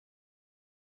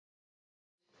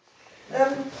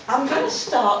I'm going to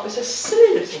start with a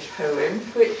silly little poem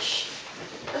which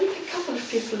I think a couple of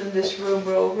people in this room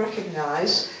will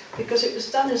recognise because it was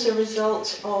done as a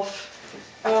result of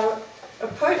a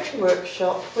poetry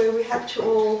workshop where we had to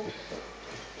all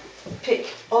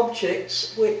pick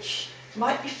objects which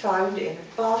might be found in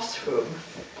a bathroom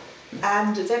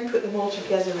and then put them all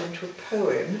together into a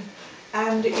poem.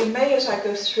 And you may, as I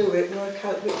go through it, work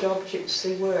out which objects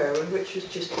they were and which was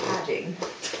just padding.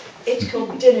 It's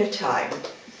called Dinner Time.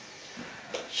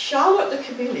 Charlotte the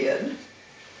chameleon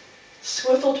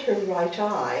swiveled her right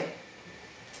eye,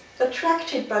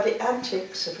 attracted by the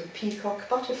antics of a peacock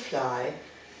butterfly,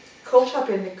 caught up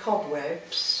in the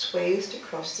cobwebs swathed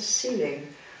across the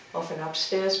ceiling of an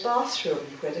upstairs bathroom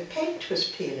where the paint was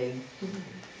peeling.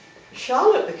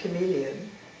 Charlotte the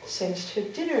chameleon sensed her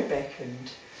dinner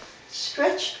beckoned,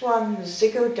 stretched one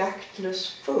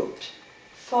zygodactylous foot,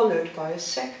 followed by a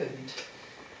second.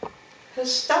 Her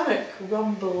stomach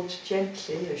rumbled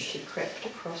gently as she crept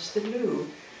across the loo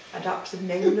and up the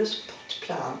nameless pot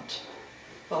plant,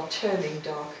 while turning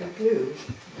darker blue.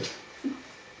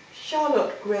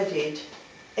 Charlotte gredded,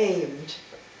 aimed,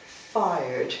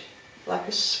 fired, like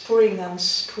a spring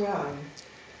unsprung,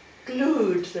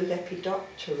 glued the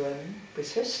lepidopteran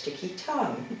with her sticky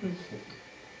tongue.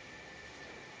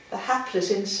 The hapless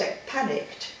insect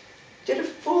panicked, did a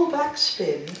full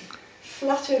backspin,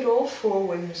 fluttered all four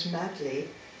wings madly.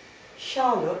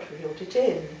 Charlotte reeled it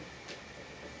in.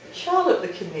 Charlotte the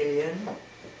chameleon,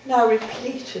 now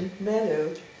replete and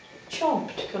mellow,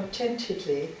 chomped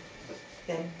contentedly,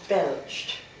 then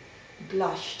belched,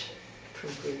 blushed from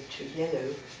green to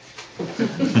yellow.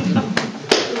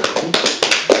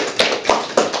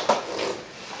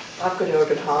 I've got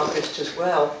Urban Harvest as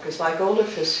well, because like all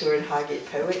of us who are in Highgate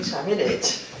Poets, I'm in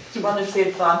it. It's one of the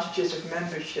advantages of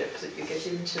membership, that you get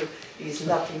into these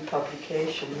lovely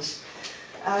publications.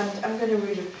 And I'm going to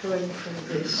read a poem from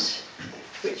this,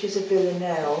 which is a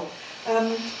villanelle.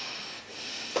 I'm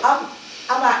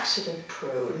accident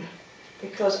prone,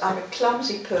 because I'm a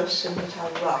clumsy person that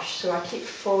I rush, so I keep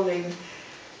falling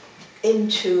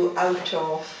into, out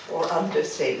of, or under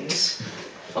things.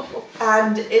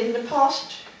 And in the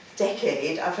past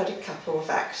decade, I've had a couple of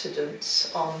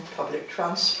accidents on public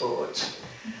transport.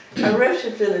 I wrote a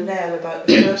villanelle about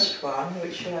the first one,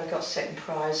 which I got second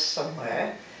prize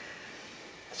somewhere.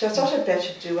 So I thought I'd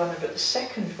better do one about the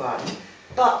second one.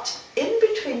 But in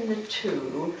between the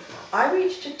two, I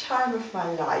reached a time of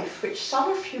my life, which some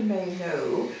of you may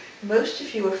know, most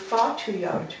of you are far too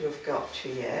young to have got to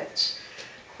yet,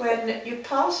 when you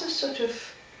pass a sort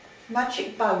of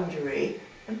magic boundary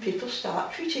and people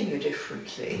start treating you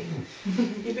differently.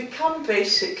 You become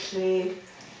basically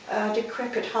a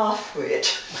decrepit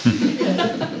half-wit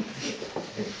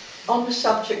on the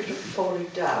subject of falling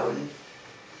down.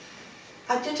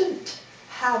 I didn't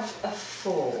have a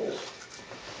fall.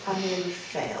 I nearly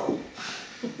fell.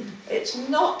 It's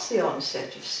not the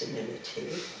onset of senility.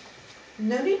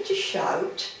 No need to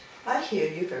shout. I hear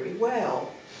you very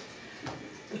well.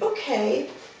 Okay,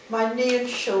 my knee and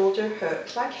shoulder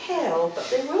hurt like hell, but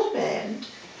they will mend.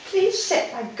 Please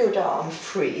set my good arm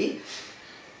free.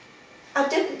 I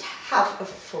didn't have a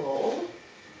fall.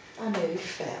 I nearly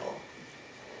fell.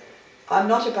 I'm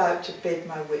not about to bid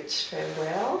my wits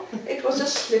farewell. It was a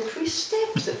slippery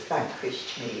step that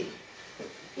vanquished me.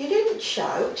 You didn't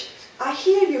shout. I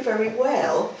hear you very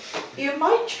well. You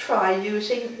might try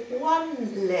using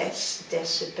one less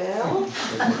decibel.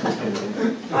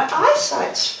 My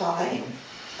eyesight's fine.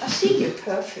 I see you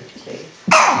perfectly.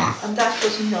 And that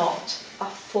was not a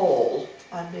fall.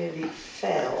 I nearly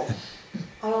fell.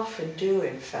 I often do,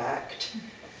 in fact.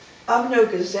 I'm no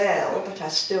gazelle, but I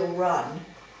still run.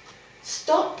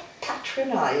 Stop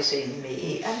patronising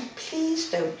me, and please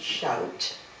don't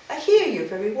shout. I hear you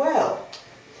very well.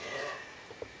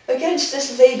 Against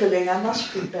this labelling I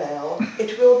must rebel.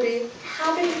 It will be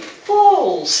having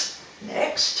falls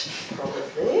next,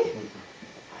 probably.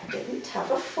 I didn't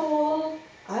have a fall.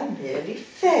 I merely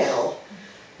fell.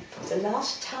 For the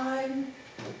last time,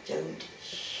 don't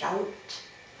shout.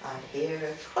 I hear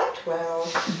quite well.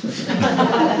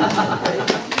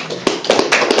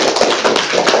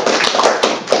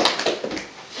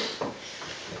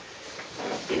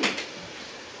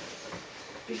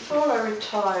 Before I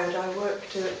retired, I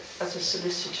worked as a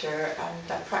solicitor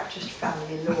and I practiced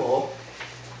family law,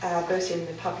 both in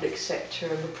the public sector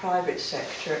and the private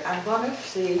sector. And one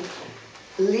of the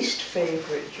least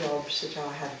favourite jobs that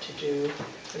I had to do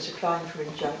was applying for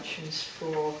injunctions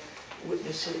for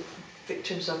witnesses,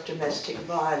 victims of domestic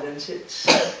violence. It's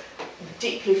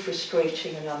deeply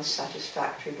frustrating and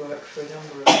unsatisfactory work for a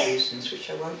number of reasons, which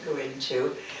I won't go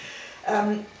into.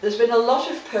 There's been a lot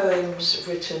of poems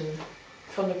written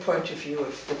from the point of view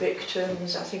of the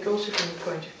victims. I think also from the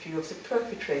point of view of the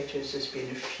perpetrators there's been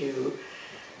a few.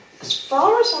 As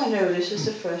far as I know, this is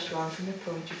the first one from the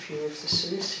point of view of the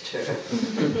solicitor.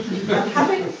 And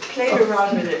having played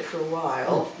around with it for a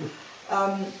while,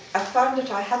 I found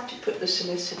that I had to put the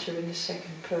solicitor in the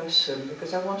second person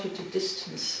because I wanted to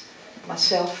distance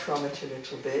myself from it a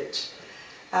little bit.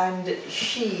 And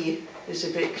she is a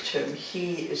victim,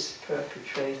 he is the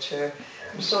perpetrator.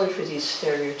 I'm sorry for these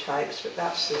stereotypes, but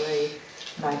that's the way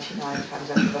 99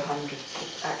 times out of 100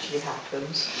 it actually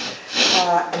happens.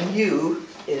 And you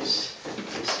is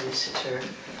the solicitor.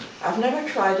 I've never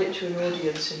tried it to an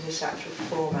audience in this actual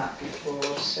format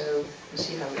before, so we'll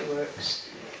see how it works.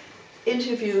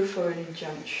 Interview for an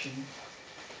injunction.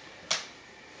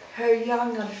 Her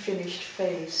young unfinished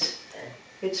face,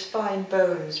 its fine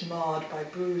bones marred by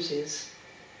bruises,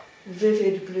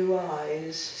 vivid blue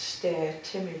eyes stare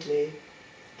timidly.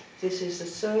 This is the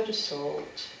third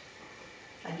assault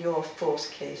and your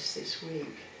fourth case this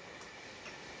week.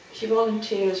 She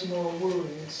volunteers more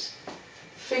wounds,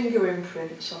 finger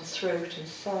imprints on throat and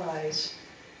thighs.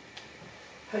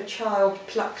 Her child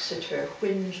plucks at her,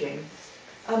 whinging.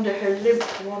 Under her limp,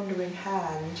 wandering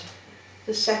hand,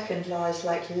 the second lies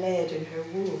like lead in her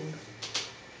womb.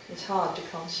 It's hard to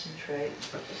concentrate.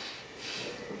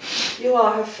 You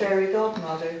are her fairy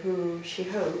godmother who, she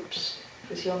hopes,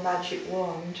 with your magic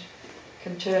wand,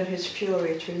 can turn his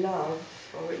fury to love,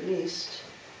 or at least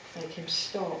make him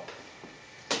stop.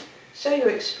 So you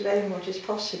explain what is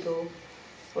possible,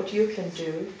 what you can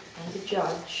do, and the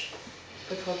judge,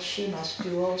 but what she must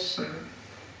do also.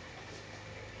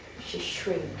 She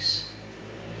shrinks.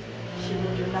 She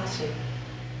will do nothing.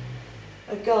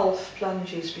 A gulf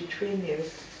plunges between you,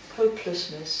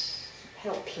 hopelessness,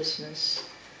 helplessness.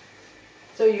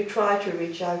 Though you try to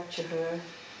reach out to her,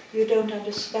 you don't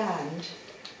understand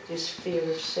this fear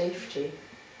of safety,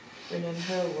 when in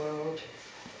her world,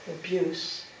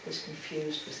 abuse is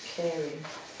confused with caring.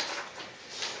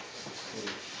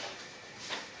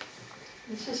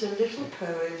 This is a little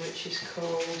poem which is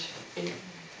called...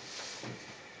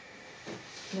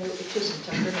 No, it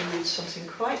isn't. I'm going to read something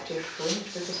quite different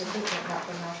because I don't want that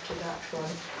one after that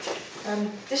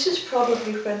one. This is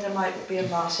probably when there might be a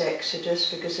mass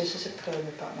exodus because this is a poem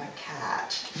about my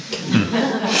cat.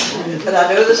 But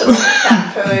I know there's a lot of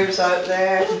cat poems out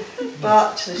there,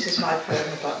 but this is my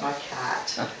poem about my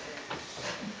cat.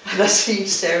 And I see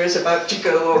Sarah's about to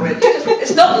go already.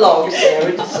 It's not long,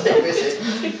 Sarah, just stay with it.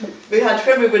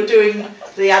 When we were doing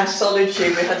the anthology,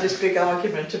 we had this big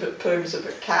argument about poems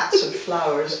about cats and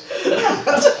flowers.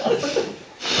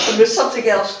 And there's something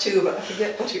else too, but I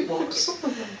forget what it was.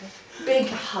 Big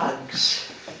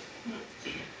hugs.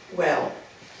 Well,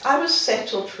 I was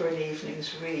settled for an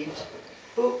evening's read.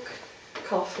 Book,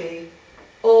 coffee,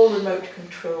 all remote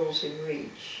controls in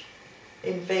reach.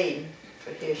 In vain,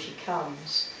 for here she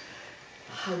comes.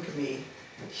 Hug me,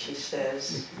 she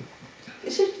says.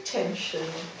 Is it attention,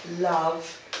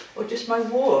 love, or just my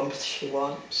warmth she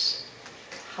wants?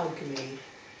 Hug me.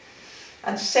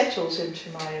 And settles into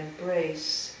my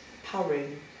embrace,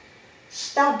 purring.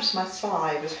 Stabs my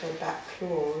thigh with her back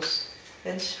claws,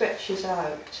 then stretches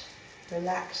out,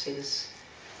 relaxes.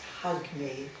 Hug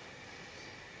me.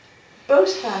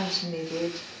 Both hands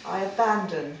needed, I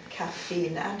abandon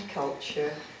caffeine and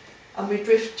culture, and we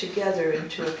drift together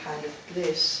into a kind of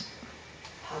bliss.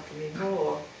 Hug me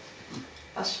more.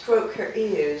 I stroke her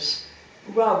ears,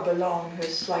 rub along her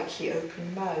slightly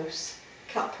open mouth,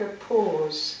 cup her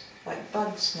paws like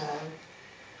buds now.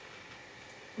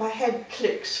 My head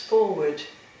clicks forward,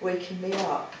 waking me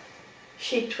up.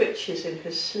 She twitches in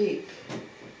her sleep.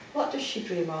 What does she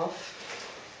dream of?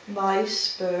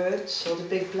 Mice, birds, or the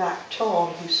big black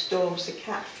Tom who storms the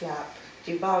cat flap,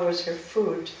 devours her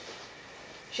food?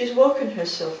 She's woken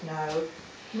herself now,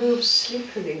 moves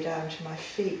sleepily down to my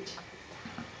feet.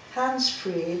 Hands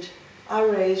freed, I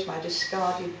raise my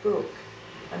discarded book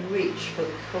and reach for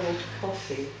the cold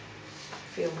coffee.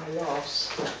 Feel my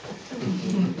loss.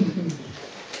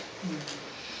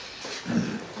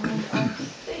 And I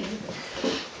think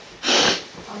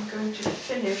I'm going to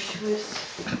finish with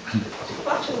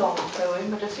quite a long poem,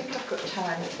 but I think I've got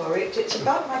time for it. It's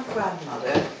about my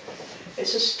grandmother.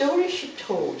 It's a story she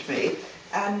told me,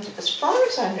 and as far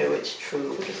as I know it's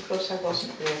true, but of course I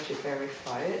wasn't there to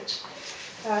verify it.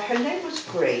 Her name was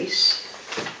Grace,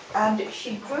 and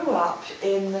she grew up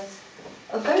in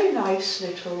a very nice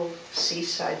little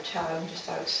seaside town just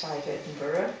outside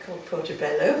Edinburgh called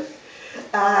Portobello.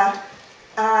 And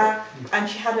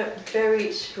she had a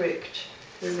very strict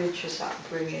religious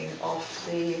upbringing of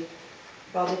the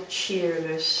rather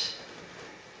cheerless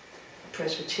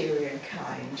Presbyterian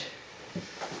kind.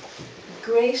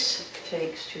 Grace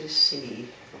takes to the sea.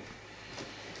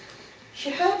 She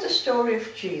heard the story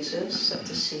of Jesus at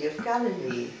the Sea of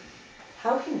Galilee,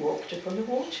 how he walked upon the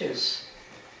waters.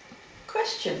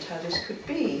 Questioned how this could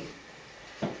be.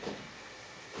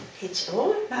 It's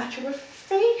all a matter of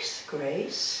faith,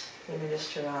 Grace, the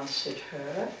minister answered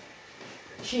her.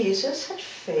 Jesus had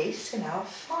faith in our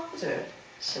Father,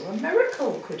 so a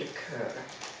miracle could occur.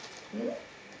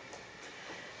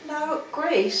 Now,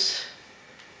 Grace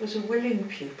was a willing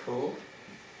pupil,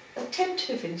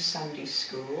 attentive in Sunday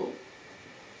school,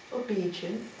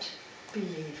 obedient,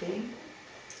 believing,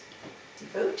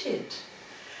 devoted,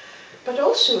 but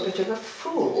also a bit of a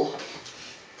fool.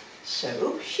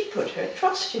 So she put her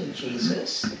trust in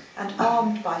Jesus, and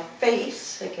armed by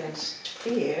faith against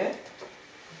fear,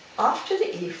 after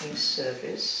the evening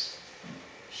service,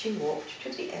 she walked to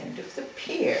the end of the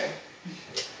pier.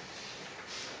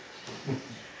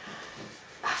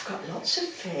 I've got lots of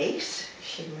faith,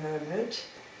 she murmured,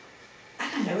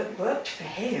 and I know it worked for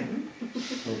him.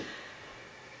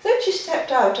 Then she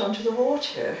stepped out onto the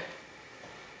water.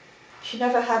 She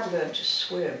never had learned to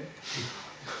swim.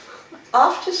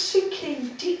 After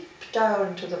sinking deep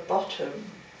down to the bottom,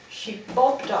 she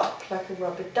bobbed up like a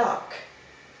rubber duck.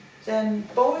 Then,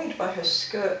 buoyed by her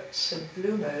skirts and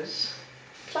bloomers,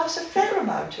 plus a fair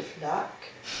amount of luck,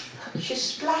 she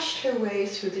splashed her way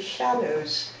through the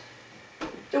shallows.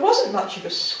 There wasn't much of a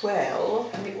swell,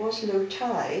 and it was low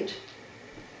tide.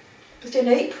 But in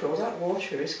April, that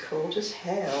water is cold as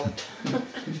hell.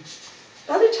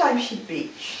 By the time she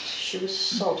beached, she was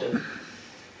sodden.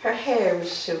 Her hair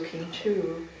was soaking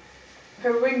too.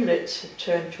 Her ringlets had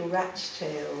turned to rat's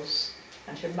tails,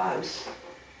 and her mouth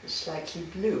was slightly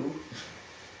blue.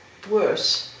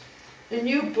 Worse, the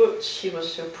new boots she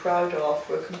was so proud of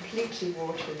were completely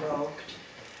waterlogged.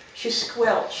 She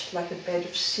squelched like a bed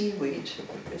of seaweed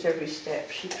with every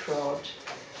step she trod.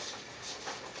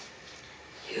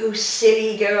 "You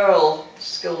silly girl,"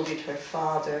 scolded her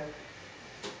father.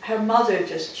 Her mother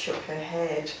just shook her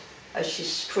head as she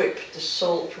stripped the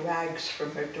salt rags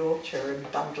from her daughter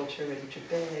and bundled her into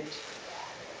bed.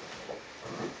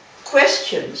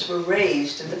 Questions were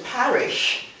raised in the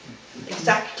parish.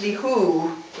 Exactly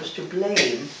who was to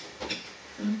blame?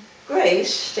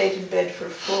 Grace stayed in bed for a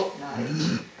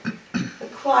fortnight,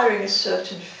 acquiring a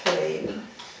certain fame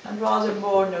and rather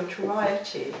more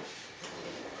notoriety.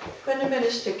 When the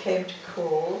minister came to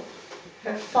call,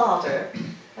 her father,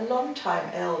 a long-time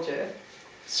elder,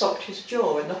 socked his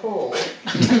jaw in the hall.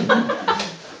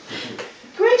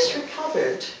 Grace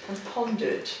recovered and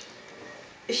pondered.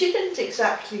 She didn't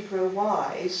exactly grow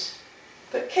wise,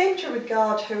 but came to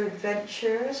regard her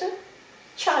adventure as a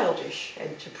childish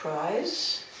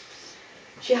enterprise.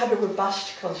 She had a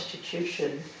robust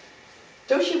constitution.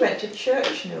 Though she went to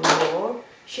church no more,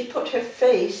 she put her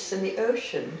face in the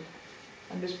ocean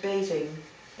and was bathing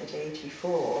at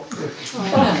 84.